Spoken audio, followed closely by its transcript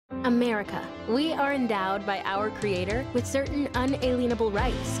America. We are endowed by our Creator with certain unalienable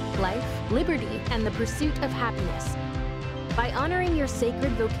rights: life, liberty, and the pursuit of happiness. By honoring your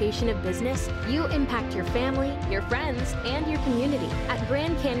sacred vocation of business, you impact your family, your friends, and your community. At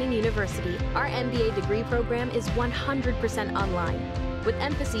Grand Canyon University, our MBA degree program is 100% online, with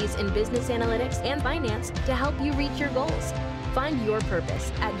emphases in business analytics and finance to help you reach your goals. Find your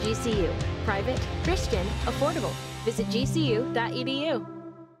purpose at GCU. Private, Christian, affordable. Visit gcu.edu.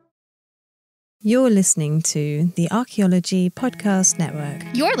 You're listening to the Archaeology Podcast Network.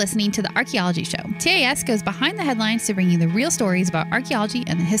 You're listening to the Archaeology Show. TAS goes behind the headlines to bring you the real stories about archaeology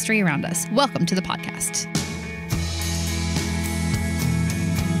and the history around us. Welcome to the podcast.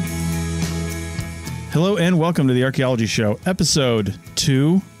 Hello and welcome to the Archaeology Show, episode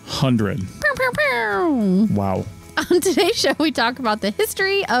 200. Pew, pew, pew. Wow. On today's show, we talk about the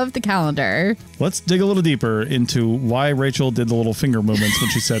history of the calendar. Let's dig a little deeper into why Rachel did the little finger movements when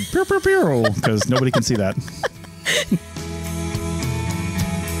she said pew, pew, pew, because nobody can see that.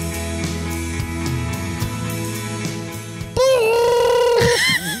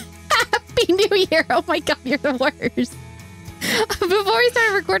 Happy New Year. Oh my God, you're the worst. Before we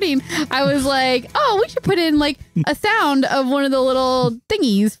started recording, I was like, oh, we should put in like a sound of one of the little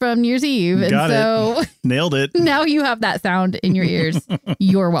thingies from New Year's Eve. Got and it. Nailed it. Now you have that sound in your ears.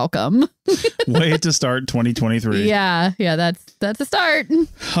 You're welcome. Way to start 2023. Yeah, that's a start.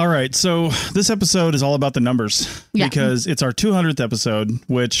 All right. So this episode is all about the numbers because it's our 200th episode,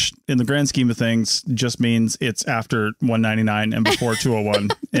 which in the grand scheme of things just means it's after 199 and before 201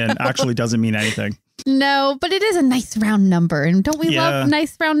 and actually doesn't mean anything. No, but it is a nice round number. And don't we love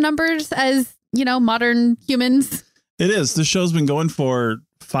nice round numbers as, you know, modern humans? It is. This show's been going for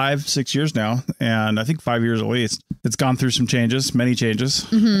 5-6 years now. And I think 5 years at least. It's gone through some changes, many changes.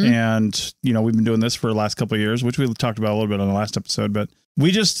 Mm-hmm. And, you know, we've been doing this for the last couple of years, which we talked about a little bit on the last episode. But we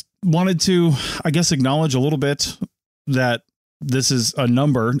just wanted to, I guess, acknowledge a little bit that this is a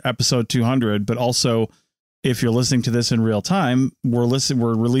number, episode 200, but also if you're listening to this in real time, we're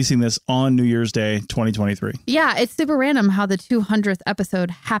releasing this on New Year's Day, 2023. Yeah, it's super random how the 200th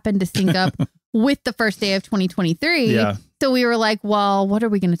episode happened to sync up with the first day of 2023. Yeah. So we were like, well, what are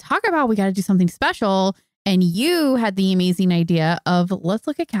we going to talk about? We got to do something special. And you had the amazing idea of let's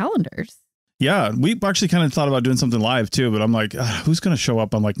look at calendars. Yeah, we actually kind of thought about doing something live too, but I'm like, who's going to show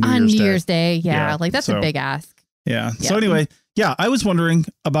up on like New Year's Day? Yeah, like that's a big ask. Yeah. So anyway, I was wondering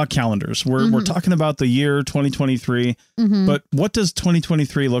about calendars. We're talking about the year 2023, but what does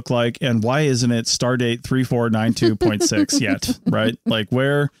 2023 look like and why isn't it stardate 3492.6 yet, right? Like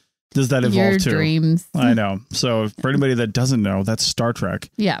where does that evolve Your to? Dreams. I know. So for anybody that doesn't know, that's Star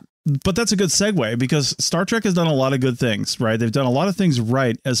Trek. Yeah. But that's a good segue because Star Trek has done a lot of good things, right? They've done a lot of things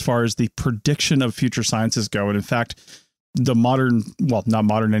right as far as the prediction of future sciences go. And in fact, the modern, well, not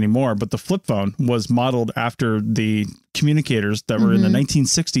modern anymore, but the flip phone was modeled after the communicators that were in the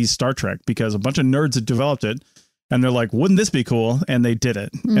 1960s Star Trek because a bunch of nerds had developed it and they're like, wouldn't this be cool? And they did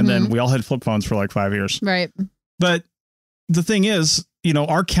it. And then we all had flip phones for like 5 years. Right. But the thing is, you know,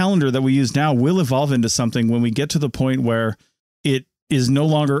 our calendar that we use now will evolve into something when we get to the point where it is no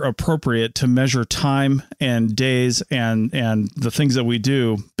longer appropriate to measure time and days and the things that we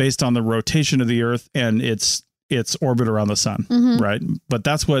do based on the rotation of the Earth and its orbit around the sun, right? But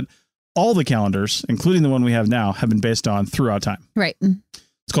that's what all the calendars, including the one we have now, have been based on throughout time. Right.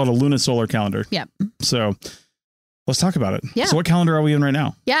 It's called a lunisolar calendar. Yeah. So let's talk about it. Yeah. So what calendar are we in right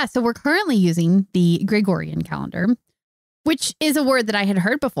now? Yeah. So we're currently using the Gregorian calendar, which is a word that I had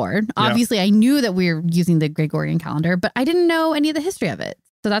heard before. Obviously, I knew that we were using the Gregorian calendar, but I didn't know any of the history of it.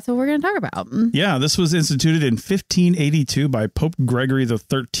 So that's what we're going to talk about. Yeah. This was instituted in 1582 by Pope Gregory the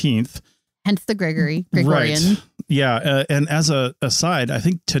 13th. Hence the Gregorian. Right. Yeah. And as a aside, I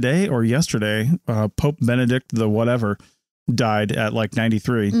think today or yesterday, Pope Benedict the whatever died at like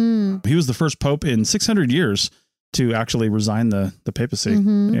 93. He was the first pope in 600 years to actually resign the papacy.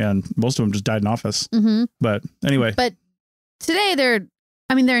 And most of them just died in office. But anyway. But today they're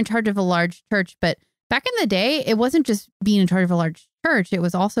in charge of a large church. But back in the day, it wasn't just being in charge of a large church. It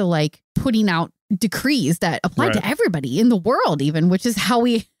was also like putting out decrees that applied to everybody in the world, even, which is how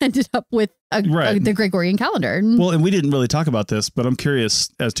we ended up with the Gregorian calendar. Well, and we didn't really talk about this, but I'm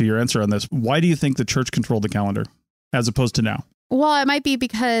curious as to your answer on this. Why do you think the church controlled the calendar as opposed to now? Well, it might be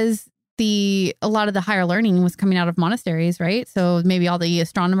because a lot of the higher learning was coming out of monasteries, right? So maybe all the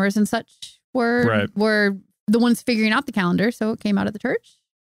astronomers and such were the ones figuring out the calendar. So it came out of the church.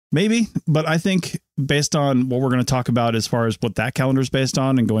 Maybe, but I think based on what we're going to talk about as far as what that calendar is based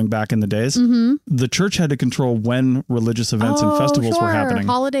on and going back in the days, the church had to control when religious events and festivals were happening.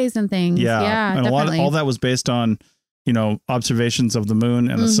 Holidays and things. Yeah. And all that was based on observations of the moon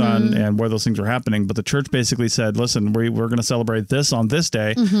and the sun and where those things are happening. But the church basically said, listen, we're going to celebrate this on this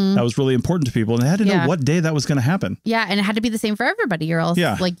day. That was really important to people. And they had to know what day that was going to happen. Yeah. And it had to be the same for everybody, or else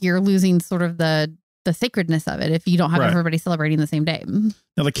like you're losing sort of the sacredness of it if you don't have everybody celebrating the same day.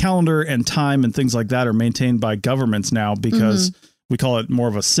 Now, the calendar and time and things like that are maintained by governments now because we call it more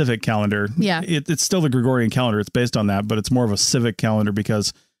of a civic calendar. Yeah. It's still the Gregorian calendar. It's based on that, but it's more of a civic calendar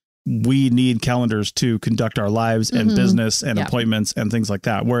because we need calendars to conduct our lives and business and appointments and things like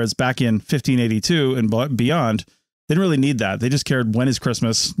that. Whereas back in 1582 and beyond, they didn't really need that. They just cared when is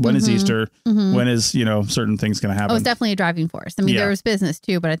Christmas, when is Easter, when is, certain things going to happen. Oh, it's definitely a driving force. I mean, there was business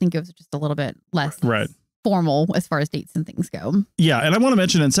too, but I think it was just a little bit less formal as far as dates and things go. Yeah. And I want to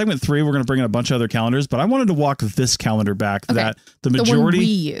mention in segment 3, we're going to bring in a bunch of other calendars, but I wanted to walk this calendar back that the majority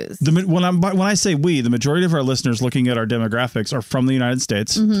the one we use. When I say we, the majority of our listeners looking at our demographics are from the United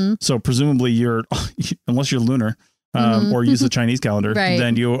States. So presumably unless you're lunar, or use the Chinese calendar,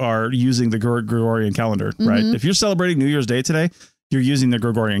 then you are using the Gregorian calendar, right? If you're celebrating New Year's Day today, you're using the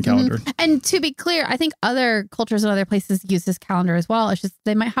Gregorian calendar. And to be clear, I think other cultures and other places use this calendar as well. It's just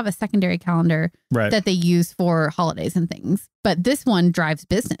they might have a secondary calendar that they use for holidays and things. But this one drives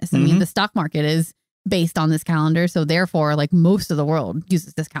business. I mean, the stock market is based on this calendar. So therefore, like most of the world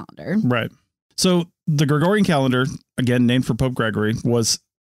uses this calendar. Right. So the Gregorian calendar, again, named for Pope Gregory, was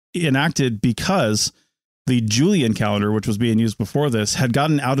enacted because the Julian calendar, which was being used before this, had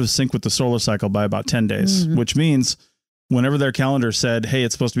gotten out of sync with the solar cycle by about 10 days, which means whenever their calendar said, hey,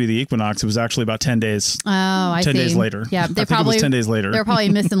 it's supposed to be the equinox, it was actually about 10 days. Oh, I 10 see. days later. Yeah, I think it was 10 days later. They're probably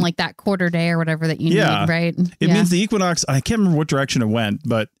missing like that quarter day or whatever that you need, right? It means the equinox, I can't remember what direction it went,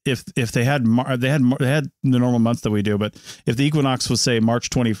 but if they had the normal months that we do, but if the equinox was, say, March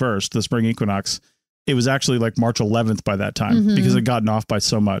 21st, the spring equinox, it was actually like March 11th by that time because it had gotten off by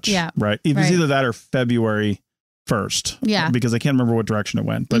so much. Yeah. Right. It was either that or February 1st. Yeah. Because I can't remember what direction it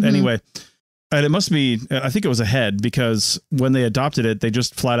went. But anyway, and it must be, I think it was ahead because when they adopted it, they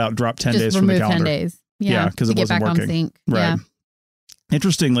just flat out dropped 10 days from the calendar. 10 days. Yeah. Because it wasn't working. On sync. Right. Yeah.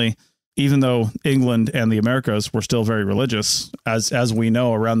 Interestingly, even though England and the Americas were still very religious, as we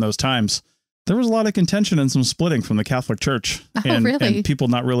know around those times, there was a lot of contention and some splitting from the Catholic Church and people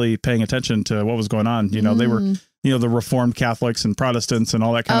not really paying attention to what was going on. They were, the Reformed Catholics and Protestants and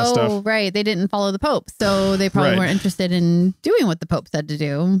all that kind of stuff. Oh, right. They didn't follow the Pope. So they probably weren't interested in doing what the Pope said to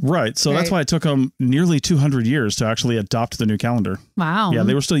do. Right. So that's why it took them nearly 200 years to actually adopt the new calendar. Wow. Yeah.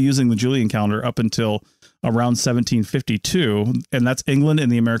 They were still using the Julian calendar up until around 1752. And that's England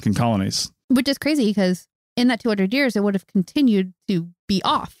and the American colonies. Which is crazy because in that 200 years, it would have continued to be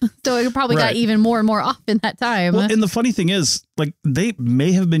off. So it probably got even more and more off in that time. Well, and the funny thing is, like, they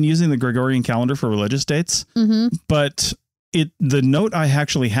may have been using the Gregorian calendar for religious dates, but the note I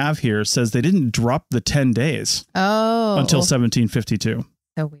actually have here says they didn't drop the 10 days until 1752.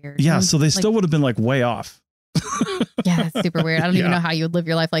 So weird. Yeah. So they still would have been like way off. Yeah, that's super weird. I don't even know how you would live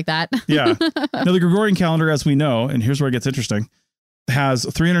your life like that. Yeah. Now, the Gregorian calendar, as we know, and here's where it gets interesting, has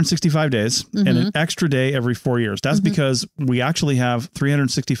 365 days and an extra day every 4 years. That's because we actually have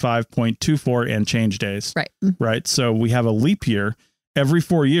 365.24 and change days. Right. Right. So we have a leap year every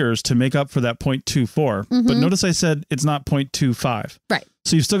 4 years to make up for that 0.24. But notice I said it's not 0.25. Right.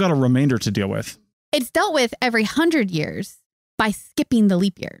 So you've still got a remainder to deal with. It's dealt with every 100 years by skipping the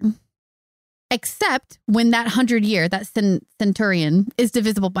leap year. Except when that 100 year, that centurion is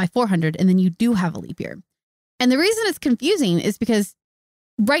divisible by 400, and then you do have a leap year. And the reason it's confusing is because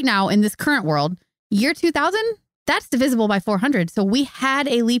right now in this current world, year 2000, that's divisible by 400. So we had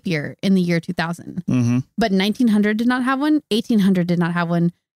a leap year in the year 2000. But 1900 did not have one. 1800 did not have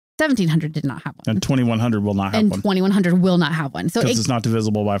one. 1700 did not have one. And 2100 will not have one. And 2100 will not have one. So it's not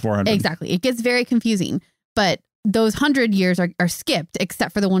divisible by 400. Exactly. It gets very confusing. But those 100 years are skipped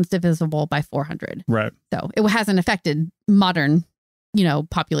except for the ones divisible by 400. Right. So it hasn't affected modern,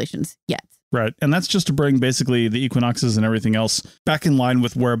 populations yet. Right. And that's just to bring basically the equinoxes and everything else back in line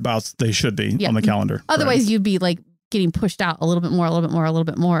with whereabouts they should be on the calendar. Otherwise, you'd be like getting pushed out a little bit more, a little bit more, a little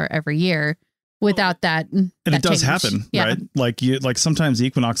bit more every year without that. And it does happen, right? Like sometimes the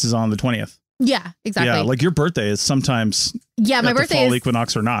equinox is on the 20th. Yeah, exactly. Yeah, like your birthday is sometimes my birthday the fall is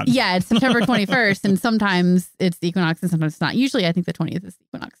equinox or not. Yeah, it's September 21st, and sometimes it's the equinox and sometimes it's not. Usually, I think the 20th is the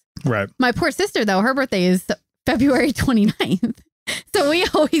equinox. Right. My poor sister, though, her birthday is February 29th. So we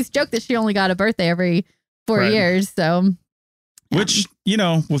always joke that she only got a birthday every 4 years. So, which,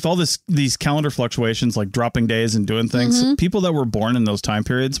 with all these calendar fluctuations, like dropping days and doing things, people that were born in those time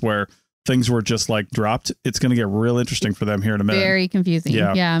periods where things were just like dropped, it's going to get real interesting for them here in a minute. Very confusing.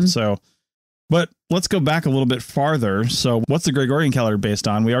 Yeah. So, but let's go back a little bit farther. So what's the Gregorian calendar based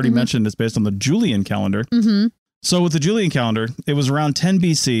on? We already mentioned it's based on the Julian calendar. So with the Julian calendar, it was around 10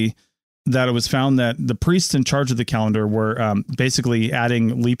 BC that it was found that the priests in charge of the calendar were basically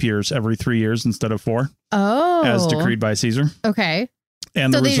adding leap years every 3 years instead of 4. Oh. As decreed by Caesar. Okay.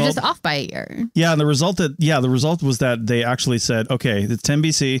 And so the they result, were just off by a year. Yeah. And the result was that they actually said, okay, it's 10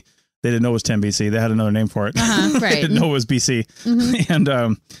 BC. They didn't know it was 10 BC. They had another name for it. Right. They didn't know it was BC.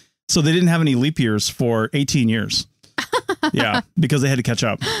 And so they didn't have any leap years for 18 years. Yeah. Because they had to catch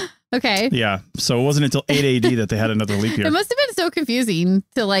up. Okay. Yeah. So it wasn't until 8 AD that they had another leap year. It must have been so confusing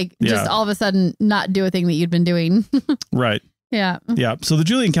to just all of a sudden not do a thing that you'd been doing. Right. Yeah. Yeah. So the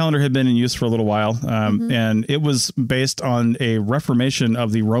Julian calendar had been in use for a little while, and it was based on a reformation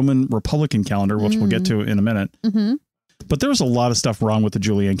of the Roman Republican calendar, which we'll get to in a minute. But there was a lot of stuff wrong with the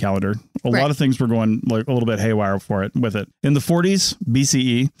Julian calendar. A lot of things were going like a little bit haywire with it. In the 40s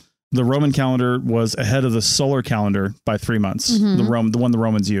BCE, the Roman calendar was ahead of the solar calendar by 3 months. The one the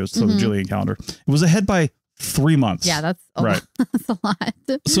Romans used, so the Julian calendar. It was ahead by 3 months. Yeah, that's a lot. That's a lot.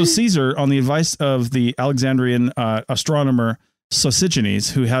 So Caesar, on the advice of the Alexandrian astronomer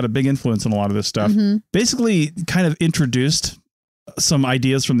Sosigenes, who had a big influence in a lot of this stuff, basically kind of introduced some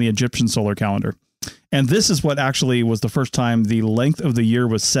ideas from the Egyptian solar calendar. And this is what actually was the first time the length of the year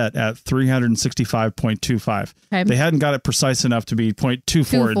was set at 365.25. Okay. They hadn't got it precise enough to be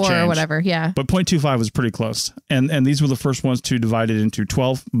 0.24 and change. Or whatever, yeah. But 0.25 was pretty close. And these were the first ones to divide it into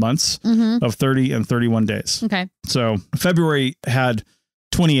 12 months of 30 and 31 days. Okay. So February had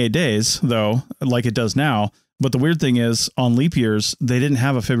 28 days, though, like it does now. But the weird thing is, on leap years, they didn't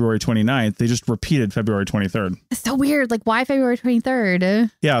have a February 29th. They just repeated February 23rd. It's so weird. Like, why February 23rd?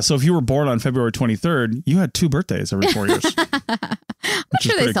 Yeah. So if you were born on February 23rd, you had 2 birthdays every 4 years. I'm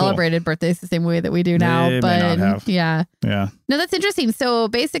sure they celebrated birthdays the same way that we do now. They but may not have. Yeah. Yeah. No, that's interesting. So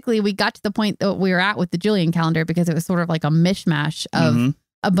basically, we got to the point that we were at with the Julian calendar because it was sort of like a mishmash of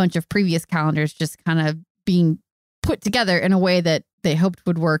a bunch of previous calendars just kind of being put together in a way that they hoped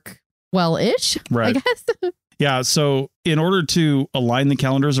would work well-ish, right. I guess. Yeah. So in order to align the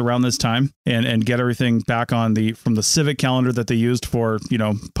calendars around this time and get everything back on from the civic calendar that they used for,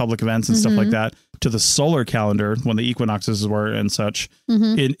 public events and stuff like that to the solar calendar when the equinoxes were and such,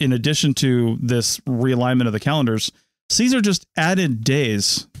 in addition to this realignment of the calendars, Caesar just added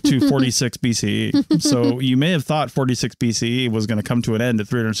days to 46 BCE. So you may have thought 46 BCE was going to come to an end at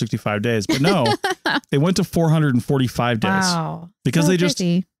 365 days, but no, it went to 445 days. Wow. Because they just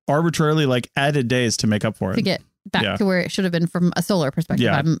arbitrarily added days to make up for it. To get back to where it should have been from a solar perspective,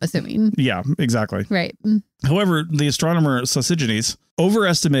 I'm assuming. Yeah, exactly. Right. However, the astronomer Sosigenes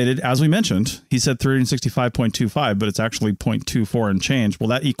overestimated, as we mentioned, he said 365.25, but it's actually 0.24 and change. Well,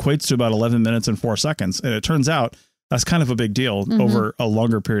 that equates to about 11 minutes and 4 seconds. And it turns out that's kind of a big deal over a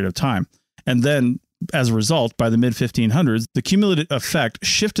longer period of time. And then as a result, by the mid 1500s, the cumulative effect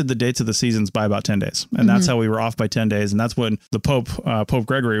shifted the dates of the seasons by about 10 days. And that's how we were off by 10 days. And that's when the Pope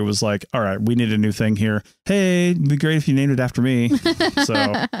Gregory was like, all right, we need a new thing here. Hey, it'd be great if you named it after me. So,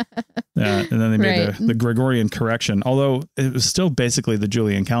 and then they made the Gregorian correction, although it was still basically the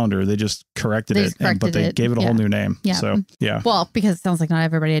Julian calendar. They just corrected it, but they gave it a whole new name. Yeah. So, yeah. Well, because it sounds like not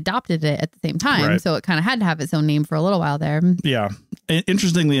everybody adopted it at the same time. Right. So it kind of had to have its own name for a little while there. Yeah.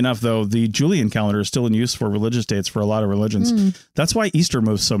 Interestingly enough, though, the Julian calendar is still in use for religious dates for a lot of religions. That's why Easter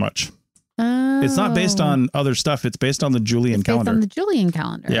moves so much. Oh. It's not based on other stuff. It's based on the Julian calendar. Based on the Julian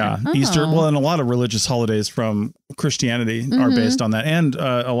calendar. Yeah. Easter. Well, and a lot of religious holidays from Christianity are based on that. And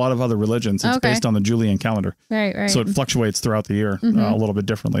a lot of other religions. It's based on the Julian calendar. Right. So it fluctuates throughout the year a little bit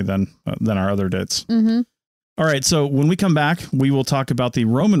differently than our other dates. All right. So when we come back, we will talk about the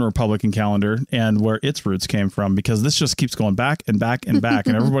Roman Republican calendar and where its roots came from, because this just keeps going back and back and back.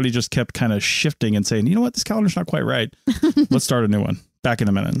 And everybody just kept kind of shifting and saying, you know what, this calendar's not quite right. Let's start a new one. Back in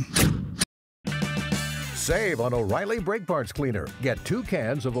a minute. Save on O'Reilly Brake Parts Cleaner. Get 2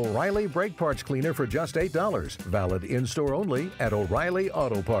 cans of O'Reilly Brake Parts Cleaner for just $8. Valid in-store only at O'Reilly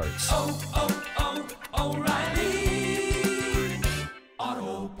Auto Parts. O'Reilly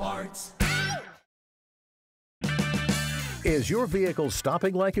Auto Parts. Is your vehicle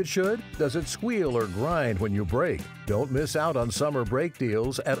stopping like it should? Does it squeal or grind when you brake? Don't miss out on summer brake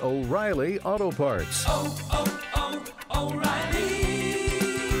deals at O'Reilly Auto Parts.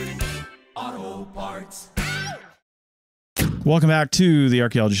 O'Reilly Auto Parts. Welcome back to the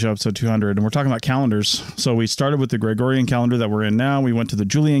Archaeology Show, episode 200. And we're talking about calendars. So we started with the Gregorian calendar that we're in now. We went to the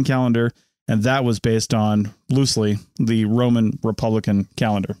Julian calendar, and that was based on, loosely, the Roman Republican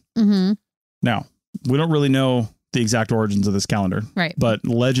calendar. Now, we don't really know the exact origins of this calendar. Right. But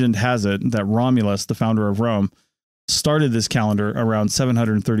legend has it that Romulus, the founder of Rome, started this calendar around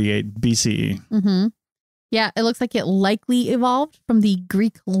 738 BCE. Yeah, it looks like it likely evolved from the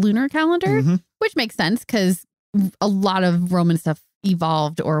Greek lunar calendar, which makes sense because a lot of Roman stuff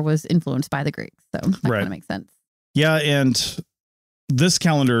evolved or was influenced by the Greeks. So that kind of makes sense. Yeah. And this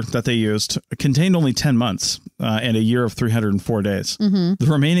calendar that they used contained only 10 months and a year of 304 days. The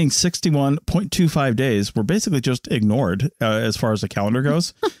remaining 61.25 days were basically just ignored as far as the calendar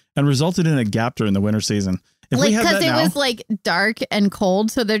goes and resulted in a gap during the winter season. Because it was like dark and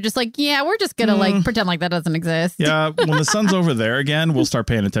cold. So they're just like, yeah, we're just going to like pretend like that doesn't exist. Yeah. When the sun's over there again, we'll start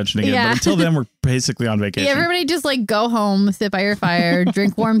paying attention again. But until then, we're basically on vacation. Yeah, everybody just like go home, sit by your fire,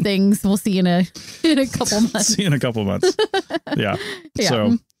 drink warm things. We'll see you in a couple months. See you in a couple months. Yeah.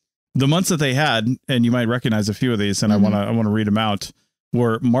 So the months that they had, and you might recognize a few of these, and I want to read them out,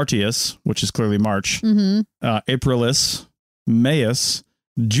 were Martius, which is clearly March, Aprilis, Maius,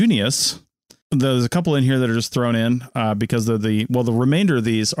 Junius. There's a couple in here that are just thrown in because of the remainder of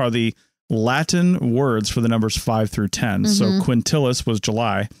these are the Latin words for the numbers 5 through 10. So Quintilis was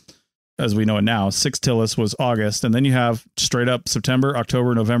July, as we know it now. Sextilis was August. And then you have straight up September,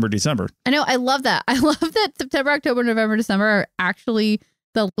 October, November, December. I know. I love that. I love that September, October, November, December are actually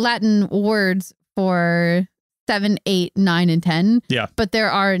the Latin words for 7, 8, 9, and 10. Yeah. But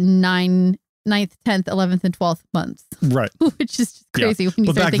there are 9th, 10th, 11th, and 12th months. Right. Which is just crazy when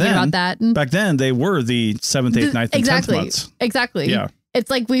you start thinking about that. Back then, they were the 7th, 8th, 9th, and 10th months. Exactly. Yeah. It's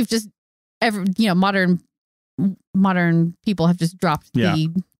like we've just, modern people have just dropped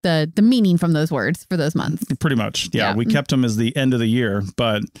the meaning from those words for those months. Pretty much. Yeah. We kept them as the end of the year,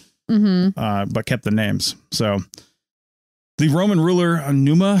 but kept the names. So the Roman ruler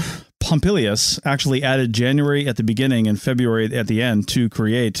Numa Pompilius actually added January at the beginning and February at the end to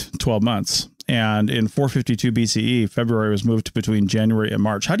create 12 months. And in 452 BCE, February was moved to between January and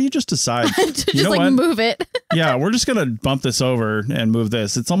March. How do you just decide? You know what? Move it. Yeah, we're just going to bump this over and move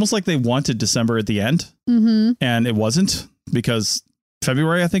this. It's almost like they wanted December at the end, and it wasn't, because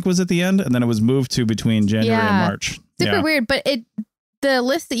February, I think, was at the end, and then it was moved to between January and March. Super weird, but the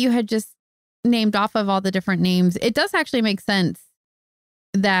list that you had just named off of all the different names, it does actually make sense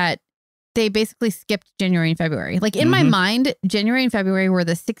that they basically skipped January and February. Like in my mind, January and February were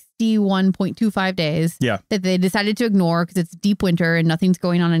the 61.25 days that they decided to ignore because it's deep winter and nothing's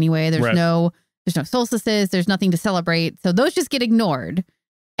going on anyway. There's no solstices. There's nothing to celebrate. So those just get ignored.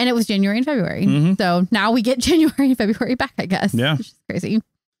 And it was January and February. So now we get January and February back, I guess. Yeah. Which is crazy.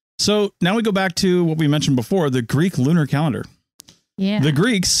 So now we go back to what we mentioned before, the Greek lunar calendar. Yeah. The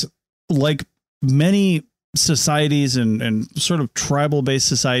Greeks, like many societies and sort of tribal based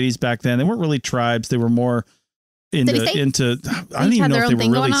societies back then, they weren't really tribes. They were more into I don't even know if they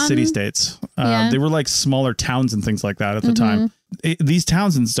were really city states. They were like smaller towns and things like that at the time. These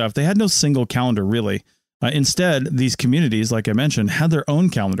towns and stuff, they had no single calendar really. Instead, these communities, like I mentioned, had their own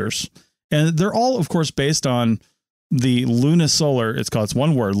calendars, and they're all, of course, based on the lunisolar. It's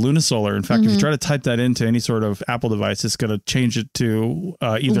one word, lunisolar. In fact, if you try to type that into any sort of Apple device, it's going to change it to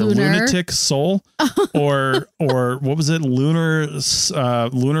either lunatic soul or what was it? Lunar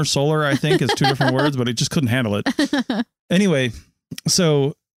solar, I think, is two different words, but it just couldn't handle it. Anyway,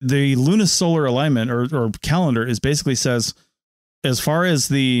 so the lunisolar alignment or calendar is basically says, as far as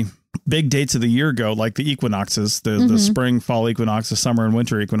the big dates of the year go, like the equinoxes, the spring, fall equinox, the summer and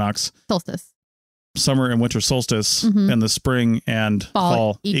winter equinox, summer and winter solstice, and the spring and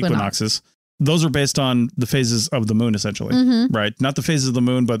fall equinoxes. Those are based on the phases of the moon, essentially, right? Not the phases of the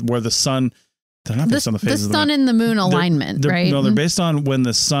moon, but where the sun. They're not based on the phases of the moon. The sun and the moon alignment, right? No, they're based on when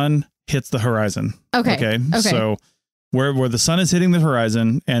the sun hits the horizon. Okay. So where the sun is hitting the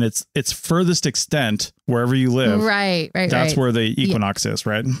horizon and its furthest extent wherever you live. Right. That's where the equinox is,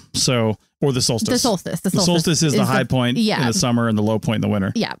 right? So, or the solstice. The solstice is the high point in the summer and the low point in the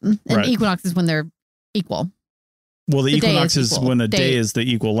winter. Yeah. And equinox is when they're equal. Well, the equinox is when a day is the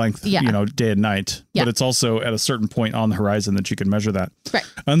equal length, day and night. Yeah. But it's also at a certain point on the horizon that you can measure that. Right.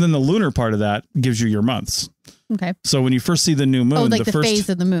 And then the lunar part of that gives you your months. Okay. So when you first see the new moon, the phase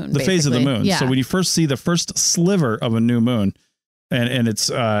of the moon. The phase of the moon. Yeah. So when you first see the first sliver of a new moon, and it's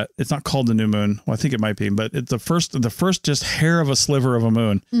not called the new moon. Well, I think it might be, but it's the first just hair of a sliver of a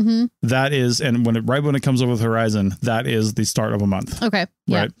moon. That is, and right when it comes over the horizon, that is the start of a month. Okay.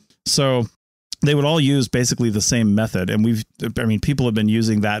 Yeah. Right. So they would all use basically the same method. And people have been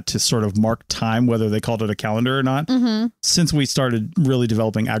using that to sort of mark time, whether they called it a calendar or not, since we started really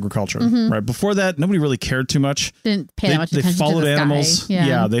developing agriculture, right? Before that, nobody really cared too much. Didn't pay much attention to the sky. They followed animals.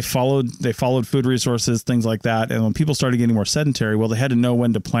 Yeah. They followed food resources, things like that. And when people started getting more sedentary, well, they had to know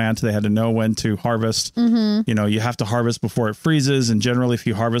when to plant. They had to know when to harvest. You have to harvest before it freezes. And generally, if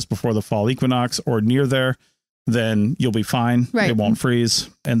you harvest before the fall equinox or near there, then you'll be fine. Right. It won't freeze.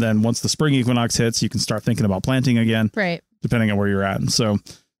 And then once the spring equinox hits, you can start thinking about planting again. Right. Depending on where you're at. So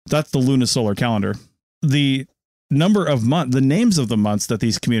that's the lunisolar calendar. The number of the names of the months that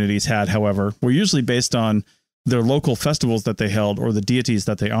these communities had, however, were usually based on their local festivals that they held or the deities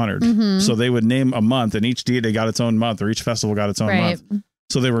that they honored. So they would name a month, and each deity got its own month, or each festival got its own month.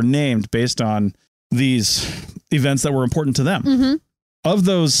 So they were named based on these events that were important to them. Of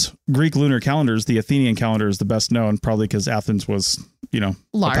those Greek lunar calendars, the Athenian calendar is the best known, probably because Athens was,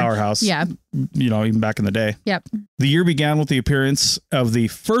 large. a powerhouse, even back in the day. The year began with the appearance of the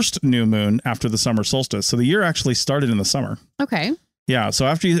first new moon after the summer solstice. So the year actually started in the summer. Okay. Yeah. So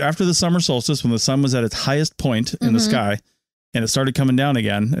after the summer solstice, when the sun was at its highest point in the sky, and it started coming down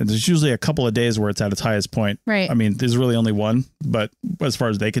again, and there's usually a couple of days where it's at its highest point. Right. I mean, there's really only one, but as far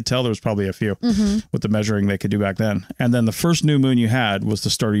as they could tell, there was probably a few with the measuring they could do back then. And then the first new moon you had was the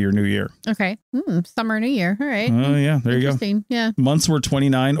start of your new year. Okay. Summer, new year. All right. Oh, yeah. There you go. Yeah. Months were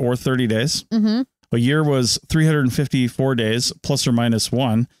 29 or 30 days. A year was 354 days, plus or minus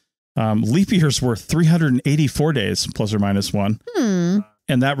one. Leap years were 384 days, plus or minus one.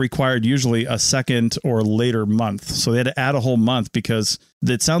 And that required usually a second or later month. So they had to add a whole month because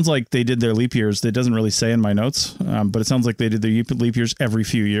it sounds like they did their leap years. It doesn't really say in my notes, but it sounds like they did their leap years every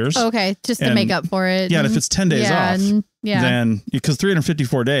few years. Okay. Just to make up for it. Yeah. And if it's 10 days off, then because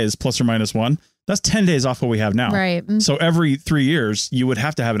 354 days plus or minus one, that's 10 days off what we have now. Right. So every 3 years, you would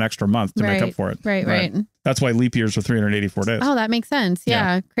have to have an extra month to make up for it. Right. That's why leap years were 384 days. Oh, that makes sense.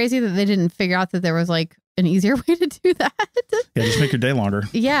 Yeah. Crazy that they didn't figure out that there was like an easier way to do that. Yeah, just make your day longer.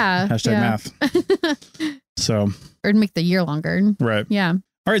 Yeah. Hashtag math. So. Or make the year longer. Right. Yeah.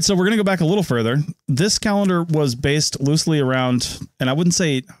 All right. So we're going to go back a little further. This calendar was based loosely around, and I wouldn't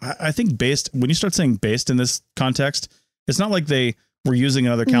say, I think based, when you start saying based in this context, it's not like they were using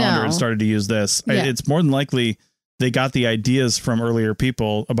another calendar and started to use this. Yeah. It's more than likely they got the ideas from earlier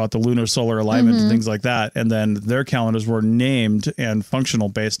people about the lunar solar alignment and things like that. And then their calendars were named and functional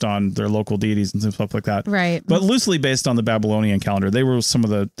based on their local deities and stuff like that. Right. But loosely based on the Babylonian calendar. They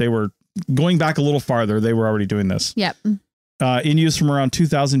were going back a little farther. They were already doing this. Yep. In use from around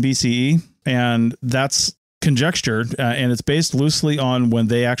 2000 BCE. And that's conjectured. And it's based loosely on when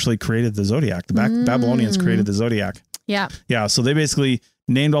they actually created the zodiac. The Babylonians created the zodiac. Yeah. Yeah. So they basically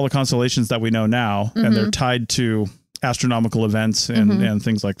named all the constellations that we know now, and they're tied to astronomical events and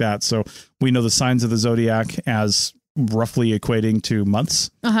things like that. So we know the signs of the zodiac as roughly equating to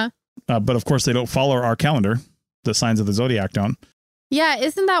months. But of course, they don't follow our calendar. The signs of the zodiac don't. Yeah.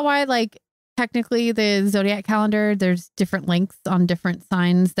 Isn't that why, like, technically the zodiac calendar, there's different lengths on different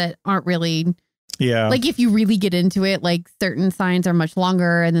signs that aren't really... Yeah. Like if you really get into it, like certain signs are much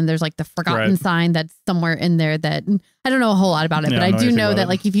longer, and then there's like the forgotten sign that's somewhere in there that I don't know a whole lot about it, but I do know that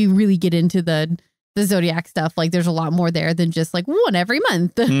like if you really get into the zodiac stuff, like there's a lot more there than just like one every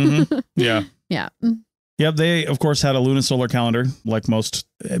month. Yeah. Yeah. Yep. They of course had a lunisolar calendar like most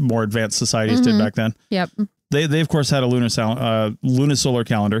more advanced societies did back then. Yep. They of course had a lunisolar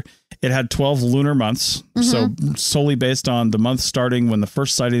calendar. It had 12 lunar months, so solely based on the month starting when the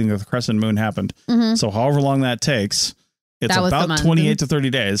first sighting of the crescent moon happened. So however long that takes, it's about 28 to 30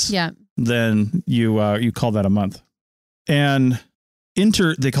 days. Yeah. Then you call that a month. And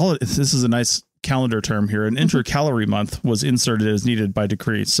they call it, this is a nice calendar term here, an intercalary month was inserted as needed by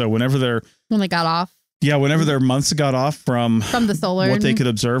decree. So when they got off. Yeah, whenever their months got off from the solar, what they could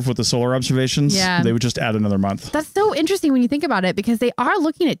observe with the solar observations, they would just add another month. That's so interesting when you think about it, because they are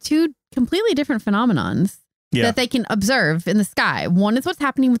looking at two completely different phenomenons that they can observe in the sky. One is what's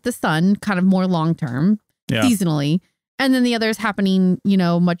happening with the sun, kind of more long term, seasonally. And then the other is happening,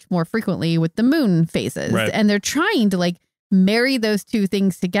 much more frequently with the moon phases. Right. And they're trying to like marry those two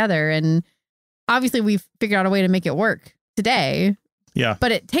things together. And obviously we've figured out a way to make it work today. Yeah.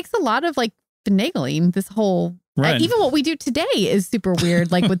 But it takes a lot of like finagling this whole even what we do today is super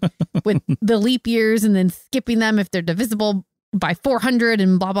weird, like with the leap years and then skipping them if they're divisible by 400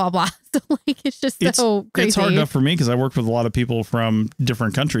 and blah blah blah. So like it's just so crazy. It's hard enough for me because I work with a lot of people from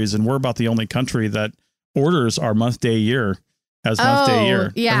different countries, and we're about the only country that orders our month day year as month day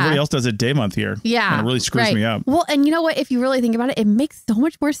year. Yeah. Everybody else does it day month year. Yeah. And it really screws me up. Well, and you know what, if you really think about it, it makes so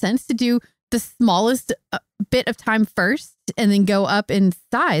much more sense to do the smallest bit of time first and then go up in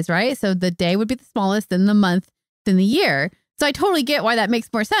size, right? So the day would be the smallest, then the month, then the year. So I totally get why that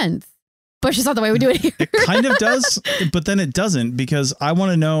makes more sense. But it's just not the way we do it here. It kind of does, but then it doesn't, because I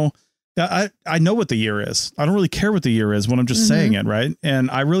want to know. I know what the year is. I don't really care what the year is when I'm just saying it, right?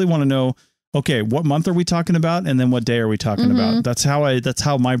 And I really want to know, okay, what month are we talking about? And then what day are we talking about? That's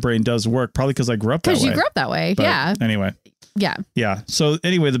how my brain does work, probably because I grew up that way. Because you grew up that way, but yeah. Anyway. Yeah. Yeah. So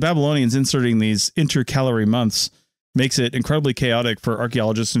anyway, the Babylonians inserting these intercalary months makes it incredibly chaotic for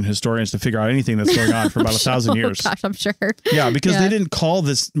archaeologists and historians to figure out anything that's going on for about 1,000 years. Gosh, I'm sure. Yeah, because they didn't call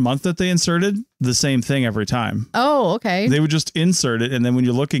this month that they inserted the same thing every time. Oh, okay. They would just insert it. And then when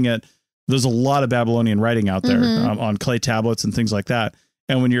you're looking at, there's a lot of Babylonian writing out there on clay tablets and things like that.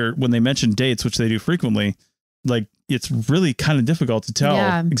 And when they mention dates, which they do frequently, like it's really kind of difficult to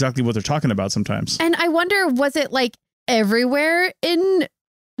tell exactly what they're talking about sometimes. And I wonder, was it like everywhere in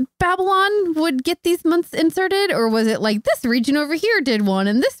Babylon would get these months inserted, or was it like this region over here did one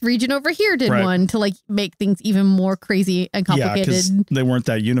and this region over here did one to like make things even more crazy and complicated? Yeah, because they weren't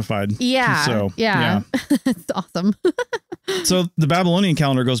that unified. Yeah. So yeah. It's awesome. So the Babylonian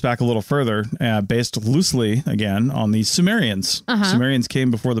calendar goes back a little further, based loosely again on the Sumerians. Sumerians came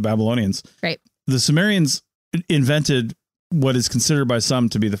before the Babylonians. Right. The Sumerians invented what is considered by some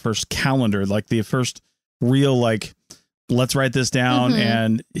to be the first calendar, like the first real, like, let's write this down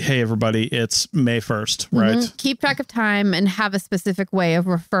and hey, everybody, it's May 1st, right? Keep track of time and have a specific way of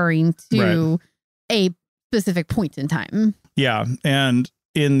referring to a specific point in time. Yeah. And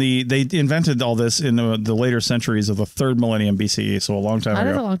they invented all this in the later centuries of the 3rd millennium BCE. So a long time ago.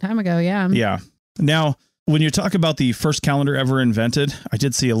 That is a long time ago. Yeah. Yeah. Now, when you talk about the first calendar ever invented, I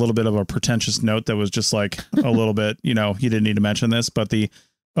did see a little bit of a pretentious note that was just like a little bit, you didn't need to mention this, but the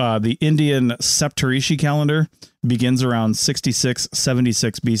Indian Saptarishi calendar begins around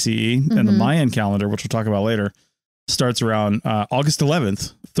 6676 BCE, and the Mayan calendar, which we'll talk about later, starts around August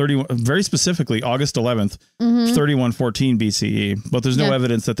 11th, very specifically August 11th, 3114 BCE. But there's no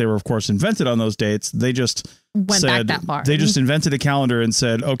evidence that they were, of course, invented on those dates. They just went back that far. They just invented a calendar and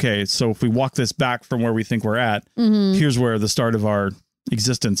said, okay, so if we walk this back from where we think we're at, here's where the start of our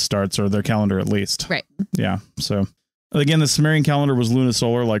existence starts, or their calendar at least. Right. Yeah. So again, the Sumerian calendar was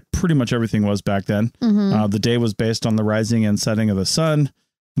lunisolar, like pretty much everything was back then. The day was based on the rising and setting of the sun.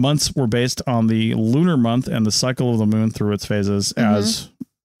 Months were based on the lunar month and the cycle of the moon through its phases, as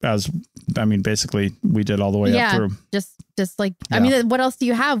I mean, basically we did all the way up through. Just like, I mean, what else do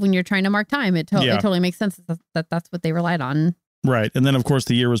you have when you're trying to mark time? It totally makes sense that that's what they relied on. Right. And then, of course,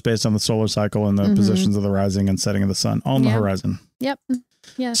 the year was based on the solar cycle and the positions of the rising and setting of the sun on the horizon. Yep.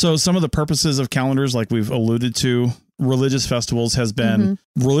 Yeah. So some of the purposes of calendars, like we've alluded to, religious festivals has been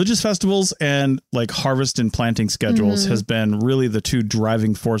religious festivals, and like harvest and planting schedules has been really the two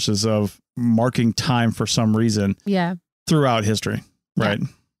driving forces of marking time for some reason throughout history. Right.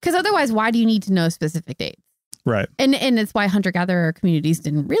 Because otherwise, why do you need to know specific dates? Right. And it's why hunter-gatherer communities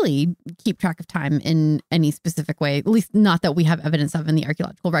didn't really keep track of time in any specific way, at least not that we have evidence of in the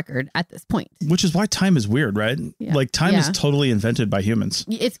archaeological record at this point. Which is why time is weird, right? Yeah. Like time is totally invented by humans.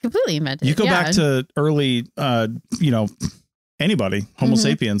 It's completely invented. You go back to early, anybody, Homo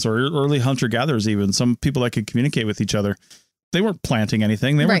sapiens, or early hunter-gatherers even, some people that could communicate with each other. They weren't planting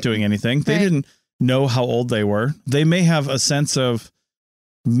anything. They weren't doing anything. They didn't know how old they were. They may have a sense of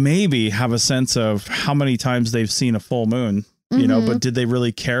how many times they've seen a full moon, but did they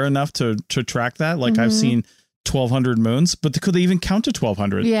really care enough to track that? Like I've seen 1,200 moons, but could they even count to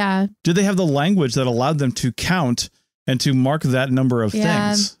 1,200? Yeah. Did they have the language that allowed them to count and to mark that number of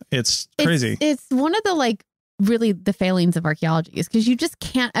things? It's crazy. It's one of the really the failings of archaeology is because you just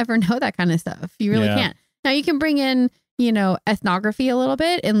can't ever know that kind of stuff. You really can't. Now you can bring in, ethnography a little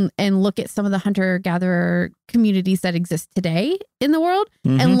bit and look at some of the hunter-gatherer communities that exist today in the world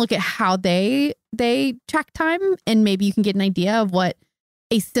and look at how they track time, and maybe you can get an idea of what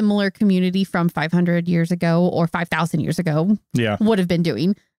a similar community from 500 years ago or 5,000 years ago would have been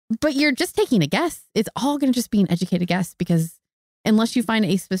doing. But you're just taking a guess. It's all going to just be an educated guess, because unless you find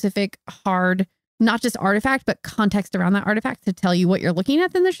a specific hard, not just artifact, but context around that artifact to tell you what you're looking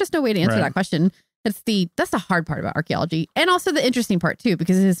at, then there's just no way to answer that question. That's the hard part about archaeology, and also the interesting part too,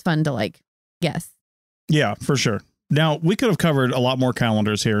 because it is fun to guess. Yeah, for sure. Now we could have covered a lot more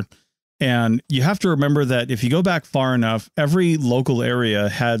calendars here, and you have to remember that if you go back far enough, every local area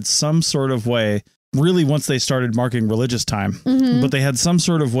had some sort of way, really once they started marking religious time, but they had some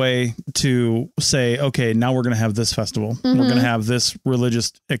sort of way to say, okay, now we're going to have this festival. We're going to have this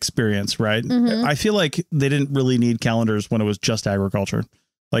religious experience, right? I feel like they didn't really need calendars when it was just agriculture.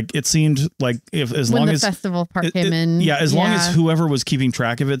 Like it seemed like as long as the festival part came in, long as whoever was keeping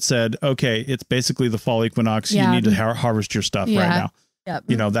track of it said, okay, it's basically the fall equinox. You need to harvest your stuff right now. Yep.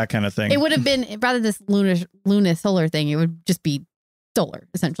 That kind of thing. It would have been, rather this lunisolar thing, it would just be solar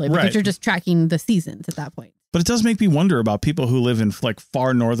essentially, because you're just tracking the seasons at that point. But it does make me wonder about people who live in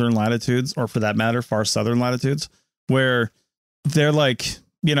far northern latitudes, or for that matter, far southern latitudes, where they're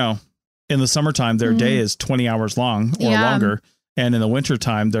in the summertime, their day is 20 hours long or longer. And in the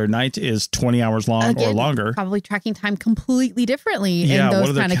wintertime, their night is 20 hours long or longer. Probably tracking time completely differently in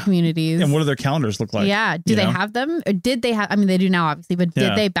those kind of communities. And what do their calendars look like? Yeah. Do they have them? Or did they have, I mean, they do now, obviously, but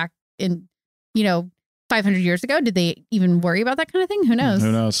did they back in, 500 years ago, did they even worry about that kind of thing? Who knows?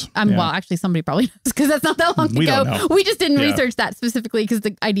 Who knows? Well, actually, somebody probably knows because that's not that long We ago. don't know. We just didn't research that specifically because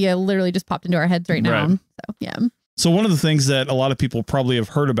the idea literally just popped into our heads right now. So, yeah. So one of the things that a lot of people probably have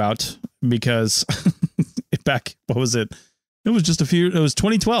heard about because what was it? It was just it was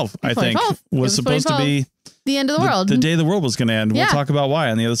 2012, I think, was supposed to be the end of the world. The day the world was going to end. We'll talk about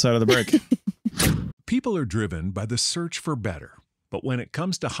why on the other side of the break. People are driven by the search for better. But when it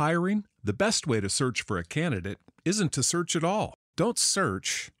comes to hiring, the best way to search for a candidate isn't to search at all. Don't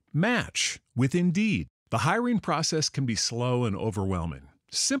search, match with Indeed. The hiring process can be slow and overwhelming.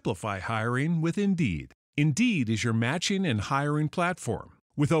 Simplify hiring with Indeed. Indeed is your matching and hiring platform.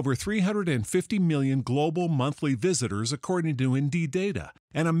 With over 350 million global monthly visitors according to Indeed data,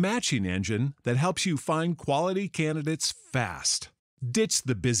 and a matching engine that helps you find quality candidates fast. Ditch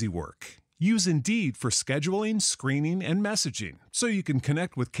the busy work. Use Indeed for scheduling, screening, and messaging so you can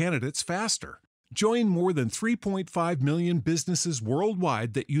connect with candidates faster. Join more than 3.5 million businesses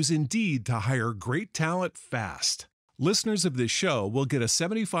worldwide that use Indeed to hire great talent fast. Listeners of this show will get a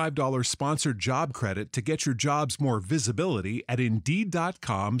 $75 sponsored job credit to get your jobs more visibility at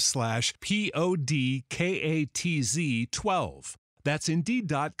Indeed.com/PODKATZ12. That's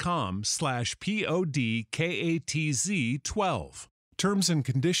Indeed.com/PODKATZ12. Terms and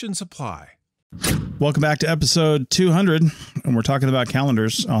conditions apply. Welcome back to episode 200. And we're talking about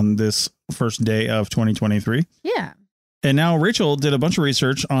calendars on this first day of 2023. Yeah. And now Rachel did a bunch of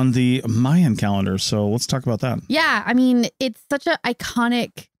research on the Mayan calendar. So let's talk about that. Yeah. I mean, it's such an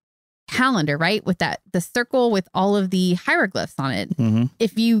iconic calendar, right? With the circle with all of the hieroglyphs on it. Mm-hmm.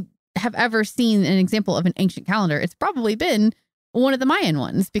 If you have ever seen an example of an ancient calendar, it's probably been one of the Mayan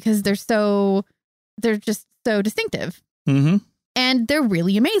ones because they're just so distinctive. Mm-hmm. And they're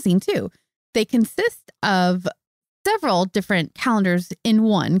really amazing, too. They consist of several different calendars in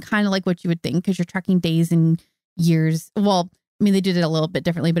one, kind of like what you would think, because you're tracking days and years. Well, I mean, they did it a little bit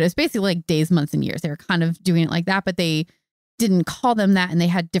differently, but it was basically like days, months, and years. They were kind of doing it like that, but they didn't call them that, and they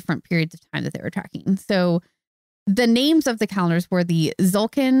had different periods of time that they were tracking. So the names of the calendars were the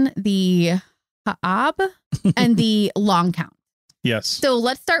Zulkin, the Ha'ab, and the Long Count. Yes. So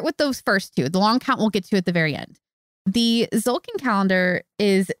let's start with those first two. The Long Count we'll get to at the very end. The Zulkin calendar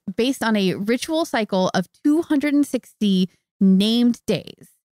is based on a ritual cycle of 260 named days.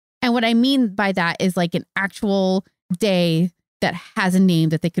 And what I mean by that is like an actual day that has a name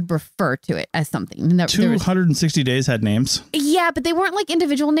that they could refer to it as something. 260 days had names. Yeah, but they weren't like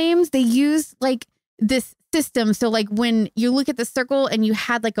individual names. They used like this system. So like when you look at the circle and you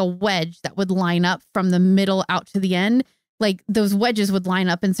had like a wedge that would line up from the middle out to the end, like those wedges would line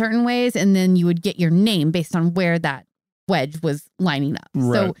up in certain ways, and then you would get your name based on where that wedge was lining up.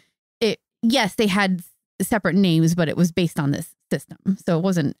 Right. So yes, they had separate names, but it was based on this system. So it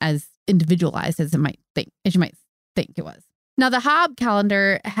wasn't as individualized as you might think it was. Now the Ha'ab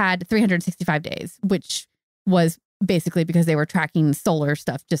calendar had 365 days, which was basically because they were tracking solar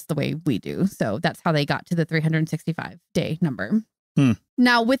stuff just the way we do. So that's how they got to the 365 day number.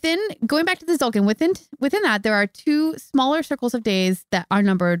 Now, going back to the Zulkin, within that, there are two smaller circles of days that are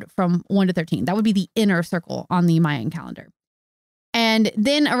numbered from 1 to 13. That would be the inner circle on the Mayan calendar. And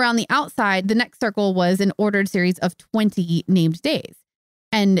then around the outside, the next circle was an ordered series of 20 named days.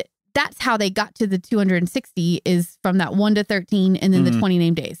 And that's how they got to the 260 is from that 1 to 13 and then the 20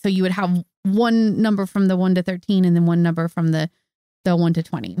 named days. So you would have one number from the 1 to 13 and then one number from the 1 to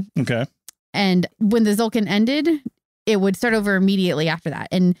 20. Okay. And when the Zulkin ended, it would start over immediately after that.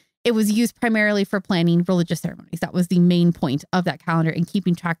 And it was used primarily for planning religious ceremonies. That was the main point of that calendar and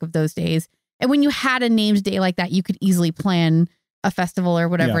keeping track of those days. And when you had a named day like that, you could easily plan a festival or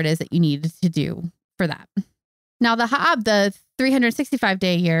whatever it is that you needed to do for that. Now, the Ha'ab, the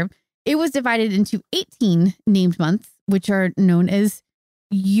 365-day year, it was divided into 18 named months, which are known as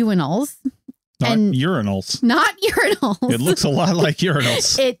uinals. Not urinals. Not urinals. It looks a lot like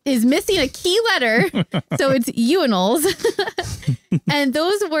urinals. It is missing a key letter, so it's uinals. And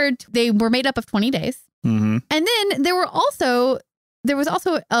they were made up of 20 days. Mm-hmm. And then there was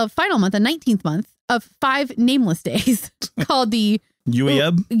also a final month, a 19th month of 5 nameless days called the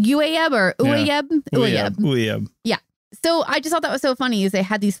Uayeb or Uayeb. Uayeb. Yeah. So I just thought that was so funny is they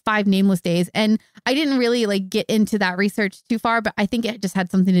had these 5 nameless days, and I didn't really like get into that research too far, but I think it just had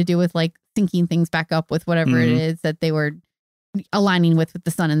something to do with like syncing things back up with whatever it is that they were aligning with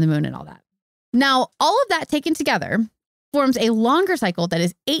the sun and the moon and all that. Now, all of that taken together forms a longer cycle that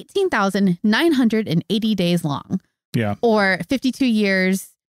is 18,980 days long, Yeah. Or 52 years.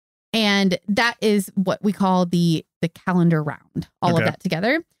 And that is what we call the calendar round, all of that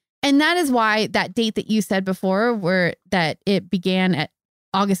together. And that is why that date that you said before, where that it began at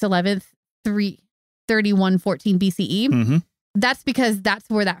August 11th, 3114 BCE. Mm-hmm. That's because that's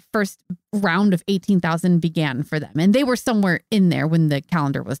where that first round of 18,000 began for them. And they were somewhere in there when the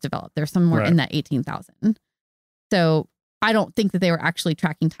calendar was developed. They're somewhere in that 18,000. So I don't think that they were actually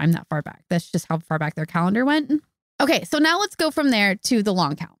tracking time that far back. That's just how far back their calendar went. Okay, so now let's go from there to the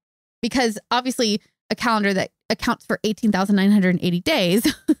long count. Because obviously a calendar that accounts for 18,980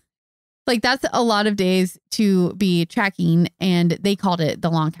 days, like that's a lot of days to be tracking. And they called it the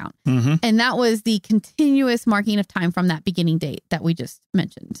long count. Mm-hmm. And that was the continuous marking of time from that beginning date that we just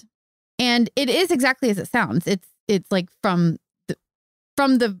mentioned. And it is exactly as it sounds. It's like from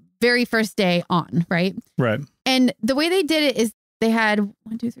the very first day on, right? Right. And the way they did it is they had 1,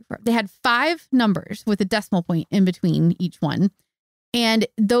 2, 3, 4. They had 5 numbers with a decimal point in between each one. And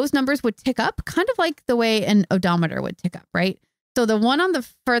those numbers would tick up kind of like the way an odometer would tick up, right? So the one on the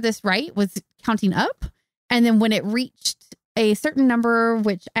furthest right was counting up. And then when it reached a certain number,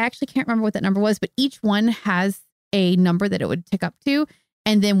 which I actually can't remember what that number was, but each one has a number that it would tick up to.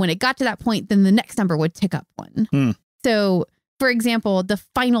 And then when it got to that point, then the next number would tick up one. So, for example, the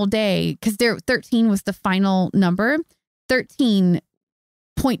final day, because 13 was the final number,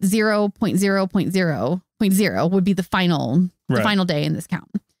 13.0.0.0.0 would be the final day in this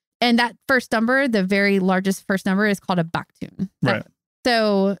count. And that first number, the very largest first number, is called a baktun. Right.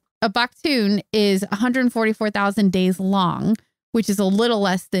 So a baktun is 144,000 days long, which is a little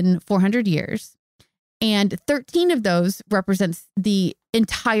less than 400 years. And 13 of those represents the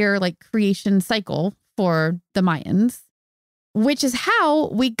entire creation cycle for the Mayans, which is how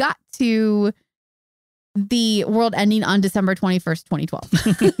we got to the world ending on December 21st,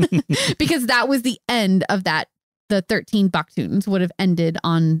 2012, because that was the end of that. The 13 baktuns would have ended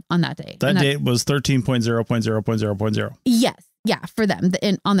on that day. That date was 13.0.0.0.0. Yes. Yeah. For them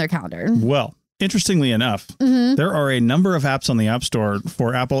on their calendar. Well, interestingly enough, there are a number of apps on the App Store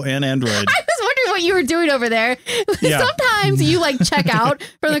for Apple and Android. I was wondering what you were doing over there. Yeah. Sometimes you check out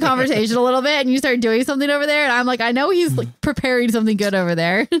from the conversation a little bit and you start doing something over there. And I'm like, I know he's preparing something good over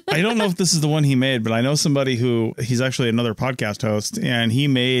there. I don't know if this is the one he made, but I know somebody he's actually another podcast host, and he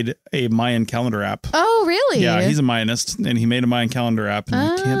made a Mayan calendar app. Oh, really? Yeah, he's a Mayanist, and he made a Mayan calendar app, and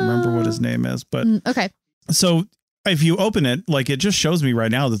I can't remember what his name is, but okay. So if you open it, it just shows me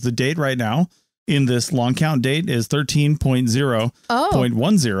right now that the date right now in this long count date is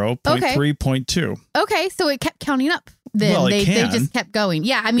 13.0.10.3.2. Okay, so it kept counting up. Then they just kept going.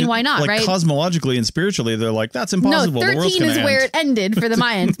 Yeah, I mean, why not, right? Cosmologically and spiritually, they're like, that's impossible. No, 13 is where it ended for the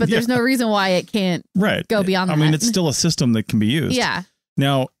Mayans, but there's no reason why it can't go beyond that. I mean, it's still a system that can be used. Yeah.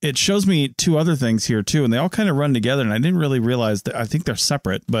 Now, it shows me 2 other things here, too, and they all kind of run together, and I didn't really realize that. I think they're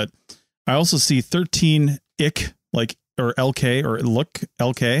separate, but I also see 13 ik, or LK, or look,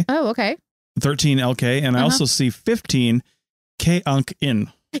 LK. Oh, okay. 13 LK, and I also see 15 K Unk in.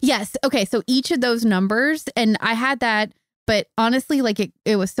 Yes. Okay. So each of those numbers, and I had that, but honestly,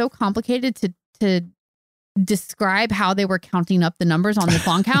 it was so complicated to describe how they were counting up the numbers on this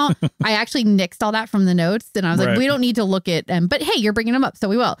long count. I actually nixed all that from the notes, and I was like, we don't need to look at them, but hey, you're bringing them up, so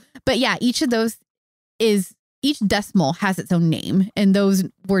we will. But yeah, each of those each decimal has its own name, and those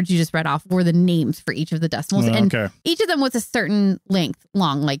words you just read off were the names for each of the decimals. And each of them was a certain length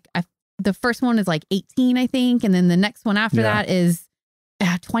long. The first one is 18, I think. And then the next one after that is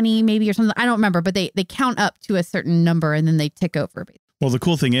 20 maybe or something. I don't remember, but they count up to a certain number and then they tick over. Well, the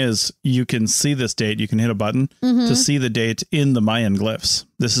cool thing is you can see this date. You can hit a button to see the date in the Mayan glyphs.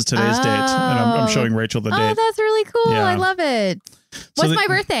 This is today's date. And I'm showing Rachel the date. Oh, that's really cool. Yeah. I love it. What's my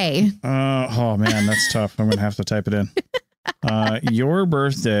birthday? Oh, man, that's tough. I'm going to have to type it in. Your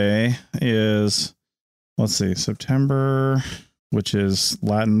birthday is, let's see, September, which is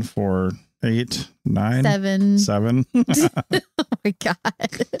Latin for 8, 9, 7. Oh my God.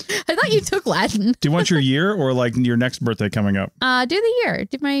 I thought you took Latin. Do you want your year or your next birthday coming up? Do the year.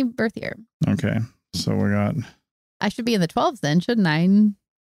 Do my birth year. Okay. So we got. I should be in the 12s then, shouldn't I?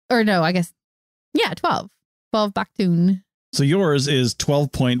 Or no, I guess. Yeah, 12. 12 baktun. So yours is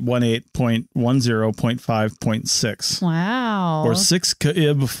 12.18.10.5.6. Wow. Or 6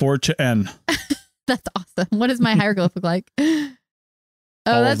 ka'ib 4 cha'en. That's awesome. What does my hieroglyph look like?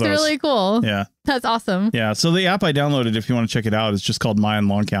 Oh, that's really cool. Yeah. That's awesome. Yeah. So the app I downloaded, if you want to check it out, is just called Mayan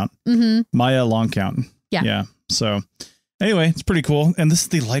Long Count. Maya Long Count. Yeah. Yeah. So anyway, it's pretty cool. And this is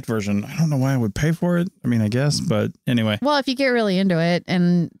the light version. I don't know why I would pay for it. I mean, I guess, but anyway. Well, if you get really into it,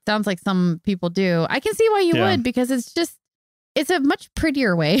 and it sounds like some people do, I can see why you would, because it's a much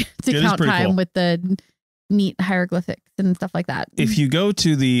prettier way to count time with the neat hieroglyphics and stuff like that. If you go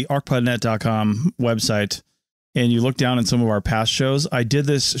to the arcpodnet.com website and you look down in some of our past shows, I did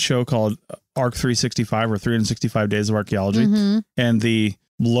this show called Arc 365 or 365 Days of Archaeology. And the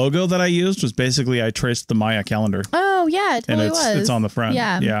logo that I used was basically, I traced the Maya calendar. Oh, yeah, it totally was. It's on the front.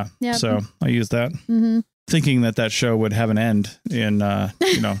 Yeah. So I used that. Thinking that show would have an end in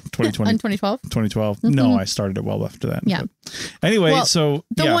 2020. In 2012? 2012. No, I started it well after that. Yeah. But anyway, so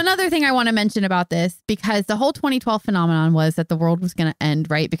one other thing I want to mention about this, because the whole 2012 phenomenon was that the world was going to end,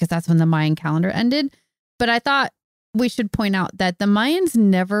 right? Because that's when the Mayan calendar ended. But I thought we should point out that the Mayans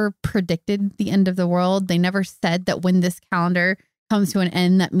never predicted the end of the world. They never said that when this calendar comes to an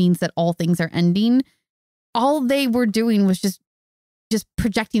end, that means that all things are ending. All they were doing was just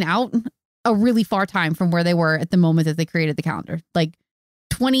projecting out a really far time from where they were at the moment that they created the calendar. Like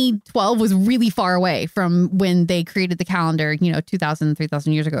 2012 was really far away from when they created the calendar, 2,000,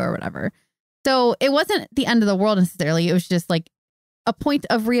 3,000 years ago or whatever. So it wasn't the end of the world necessarily. It was just like a point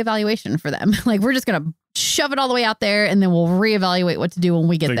of reevaluation for them. Like, we're just going to shove it all the way out there and then we'll reevaluate what to do when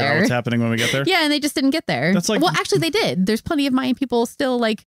we get figure there. out what's happening when we get there. Yeah. And they just didn't get there. That's like, well, actually they did. There's plenty of Mayan people still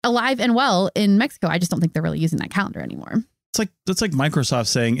like alive and well in Mexico. I just don't think they're really using that calendar anymore. That's like Microsoft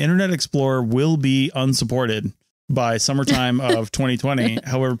saying Internet Explorer will be unsupported by summertime of 2020.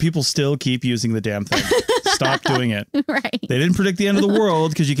 However, people still keep using the damn thing. Stop doing it. Right. They didn't predict the end of the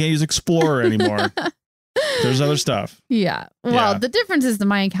world because you can't use Explorer anymore. There's other stuff. Yeah. Well, the difference is the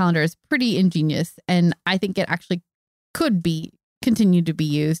Mayan calendar is pretty ingenious, and I think it actually could be continued to be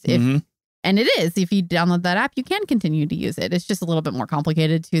used if, and it is. If you download that app, you can continue to use it. It's just a little bit more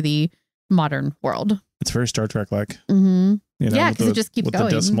complicated to the modern world. It's very Star Trek like. Yeah, because it just keeps with going.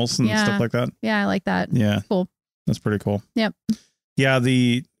 the decimals and stuff like that. Yeah, I like that. Yeah. Cool. That's pretty cool. Yep. Yeah,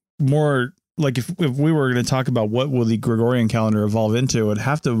 the more like if we were going to talk about what will the Gregorian calendar evolve into, it'd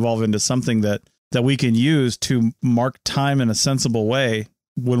have to evolve into something that we can use to mark time in a sensible way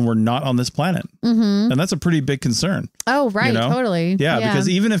when we're not on this planet. And that's a pretty big concern. Oh, right. Totally. Yeah, because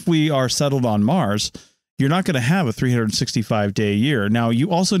even if we are settled on Mars, you're not going to have a 365-day year. Now,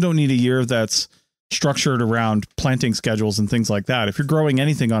 you also don't need a year that's structured around planting schedules and things like that. If you're growing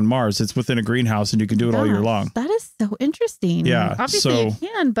anything on Mars, it's within a greenhouse and you can do it all year long. That is so interesting. Yeah. Obviously you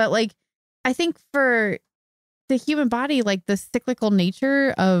can, but like, I think for the human body, like the cyclical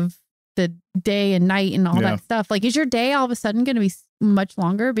nature of the day and night and all that stuff, like, is your day all of a sudden going to be much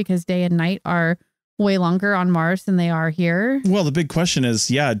longer because day and night are way longer on Mars than they are here? Well, the big question is,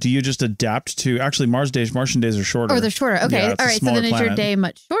 do you just adapt to actually Martian days are shorter. Or they're shorter. Okay. Yeah, all right. So then is your planet. day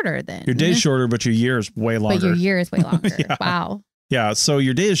much shorter then? Your day's shorter, but your year is way longer. But your year is way longer. Yeah. Wow. Yeah. So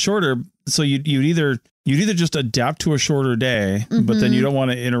your day is shorter. So you'd either just adapt to a shorter day, but then you don't want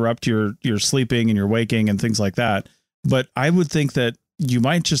to interrupt your sleeping and your waking and things like that. But I would think that you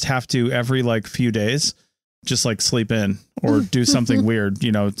might just have to every like few days just like sleep in or do something weird,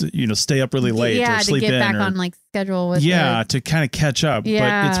 stay up really late or sleep in. To get back on like schedule with to kind of catch up.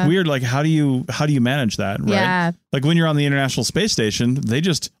 Yeah. But it's weird. Like, how do you manage that? Right. Yeah. Like when you're on the International Space Station, they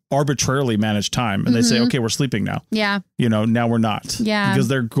just arbitrarily manage time and they say, okay, we're sleeping now. Yeah. Now we're not. Yeah. Because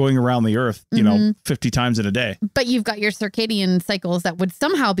they're going around the Earth, 50 times in a day. But you've got your circadian cycles that would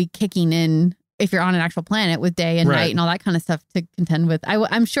somehow be kicking in if you're on an actual planet with day and night and all that kind of stuff to contend with.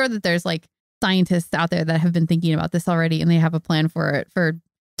 I'm sure that there's like scientists out there that have been thinking about this already and they have a plan for it for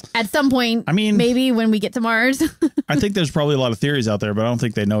at some point. I mean, maybe when we get to Mars. I think there's probably a lot of theories out there, but I don't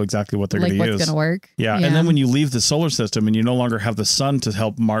think they know exactly what they're going to use. What's going to work. Yeah. And then when you leave the solar system and you no longer have the sun to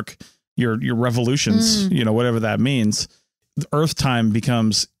help mark your revolutions, whatever that means, the Earth time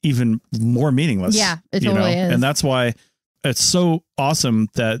becomes even more meaningless. Yeah, it totally is. And that's why it's so awesome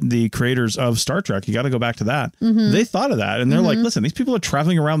that the creators of Star Trek, you got to go back to that. They thought of that and they're like, listen, these people are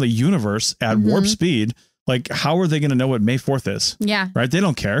traveling around the universe at warp speed. Like, how are they going to know what May 4th is? Yeah. Right. They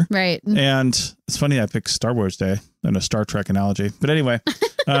don't care. Right. And it's funny I picked Star Wars Day and a Star Trek analogy. But anyway,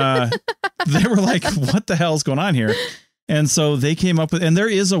 they were like, what the hell is going on here? And so they came up with, and there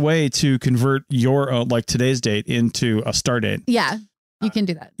is a way to convert your like today's date into a star date. Yeah, you can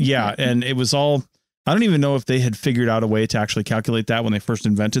do that. Yeah. And it was all, I don't even know if they had figured out a way to actually calculate that when they first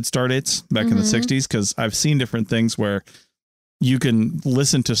invented star dates back in the 60s, because I've seen different things where you can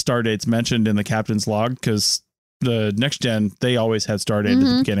listen to star dates mentioned in the captain's log, because the Next Gen, they always had star date at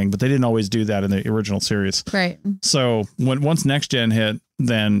the beginning, but they didn't always do that in the original series. Right. So once Next Gen hit,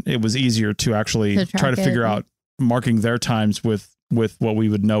 then it was easier to actually try to figure out marking their times with what we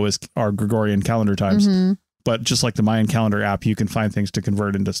would know as our Gregorian calendar times. But just like the Mayan calendar app, you can find things to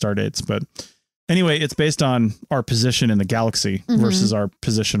convert into star dates. But anyway, it's based on our position in the galaxy versus our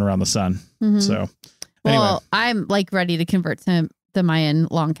position around the sun. So anyway. Well, I'm like ready to convert to the Mayan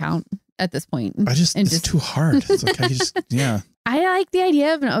long count at this point. It's too hard. It's like, I like the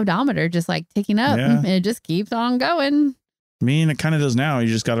idea of an odometer just like ticking up and it just keeps on going. I mean, it kind of does now. You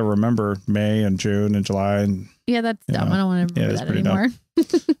just got to remember May and June and July. And that's dumb. I don't want to remember that anymore.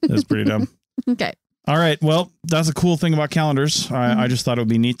 That's pretty dumb. Okay. All right. Well, that's a cool thing about calendars. I just thought it would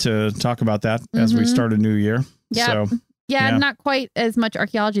be neat to talk about that as we start a new year. Yeah. So, not quite as much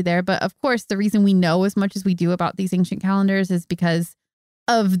archaeology there. But of course, the reason we know as much as we do about these ancient calendars is because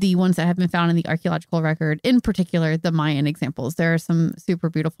of the ones that have been found in the archaeological record, in particular, the Mayan examples. There are some super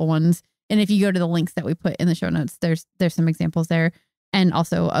beautiful ones. And if you go to the links that we put in the show notes, there's some examples there. And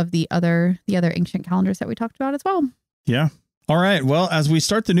also of the other ancient calendars that we talked about as well. Yeah. All right. Well, as we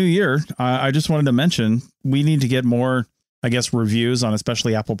start the new year, I just wanted to mention we need to get more, I guess, reviews on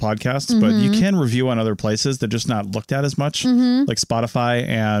especially Apple Podcasts, but you can review on other places that are just not looked at as much, like Spotify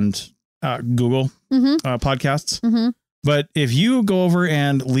and Google Podcasts. But if you go over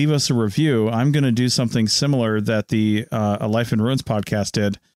and leave us a review, I'm going to do something similar that the A Life in Ruins podcast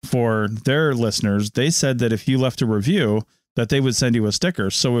did for their listeners. They said that if you left a review, that they would send you a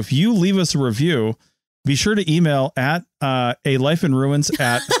sticker. So if you leave us a review, be sure to email at a life in ruins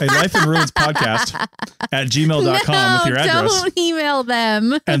podcast at gmail.com with your address. Don't email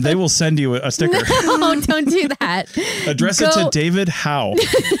them. And they will send you a sticker. No, don't do that. Address it to David Howe.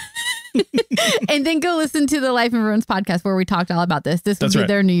 And then go listen to the Life in Ruins podcast where we talked all about this. This will be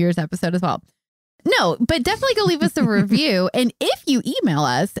their New Year's episode as well. No, but definitely go leave us a review. And if you email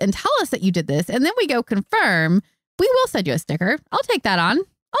us and tell us that you did this, and then we go confirm, we will send you a sticker. I'll take that on.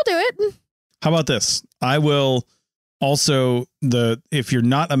 I'll do it. How about this? I will also, if you're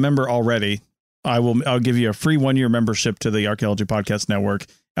not a member already, I'll give you a free 1-year membership to the Archaeology Podcast Network.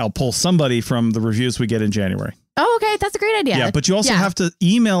 I'll pull somebody from the reviews we get in January. Oh, okay. That's a great idea. Yeah, but you also have to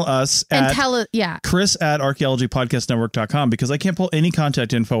email us at Chris@archaeologypodcastnetwork.com because I can't pull any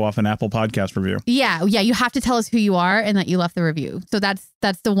contact info off an Apple Podcast review. Yeah. You have to tell us who you are and that you left the review. So that's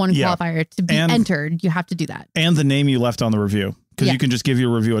the one qualifier to be entered. You have to do that. And the name you left on the review. Because you can just give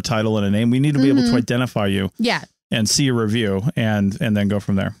your review a title and a name. We need to be able to identify you. Yeah. And see a review and then go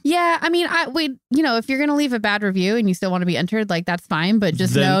from there. Yeah. I mean, if you're going to leave a bad review and you still want to be entered, like that's fine. But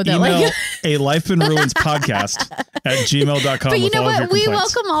just know that email a Life in Ruins podcast at gmail.com. But you know what? We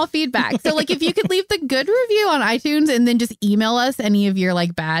welcome all feedback. So like if you could leave the good review on iTunes and then just email us any of your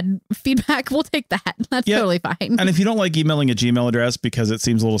like bad feedback, we'll take that. That's totally fine. And if you don't like emailing a Gmail address because it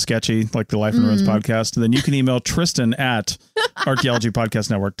seems a little sketchy, like the Life in Ruins podcast, then you can email Tristan at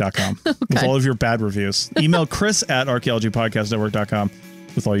archaeologypodcastnetwork.com with all of your bad reviews. Email Chris at archaeologypodcastnetwork.com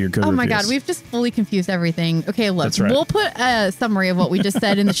with all your good reviews. Oh my God, we've just fully confused everything. Okay, look, we'll put a summary of what we just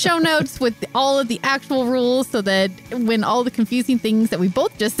said in the show notes with all of the actual rules so that when all the confusing things that we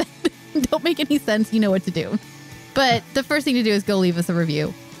both just said don't make any sense, you know what to do. But the first thing to do is go leave us a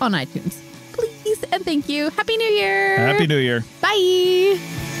review on iTunes. Please and thank you. Happy New Year. Happy New Year. Bye.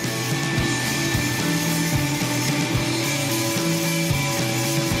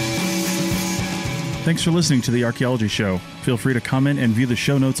 Thanks for listening to The Archaeology Show. Feel free to comment and view the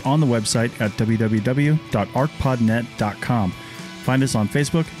show notes on the website at www.arcpodnet.com. Find us on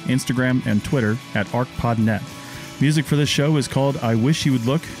Facebook, Instagram, and Twitter at ArcPodNet. Music for this show is called I Wish You Would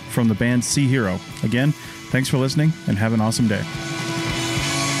Look from the band Sea Hero. Again, thanks for listening and have an awesome day.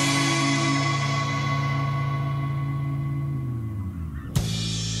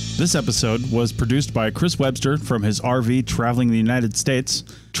 This episode was produced by Chris Webster from his RV traveling the United States,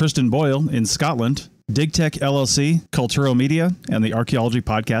 Tristan Boyle in Scotland, DigTech LLC, Cultural Media, and the Archaeology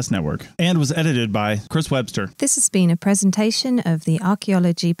Podcast Network, and was edited by Chris Webster. This has been a presentation of the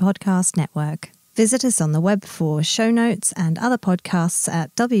Archaeology Podcast Network. Visit us on the web for show notes and other podcasts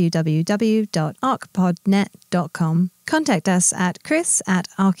at www.arcpodnet.com. Contact us at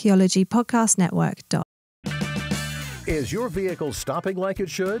chris@archaeologypodcastnetwork.com. Is your vehicle stopping like it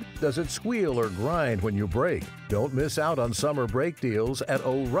should? Does it squeal or grind when you brake? Don't miss out on summer brake deals at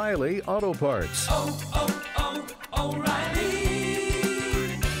O'Reilly Auto Parts.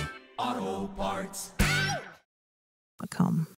 O'Reilly Auto Parts.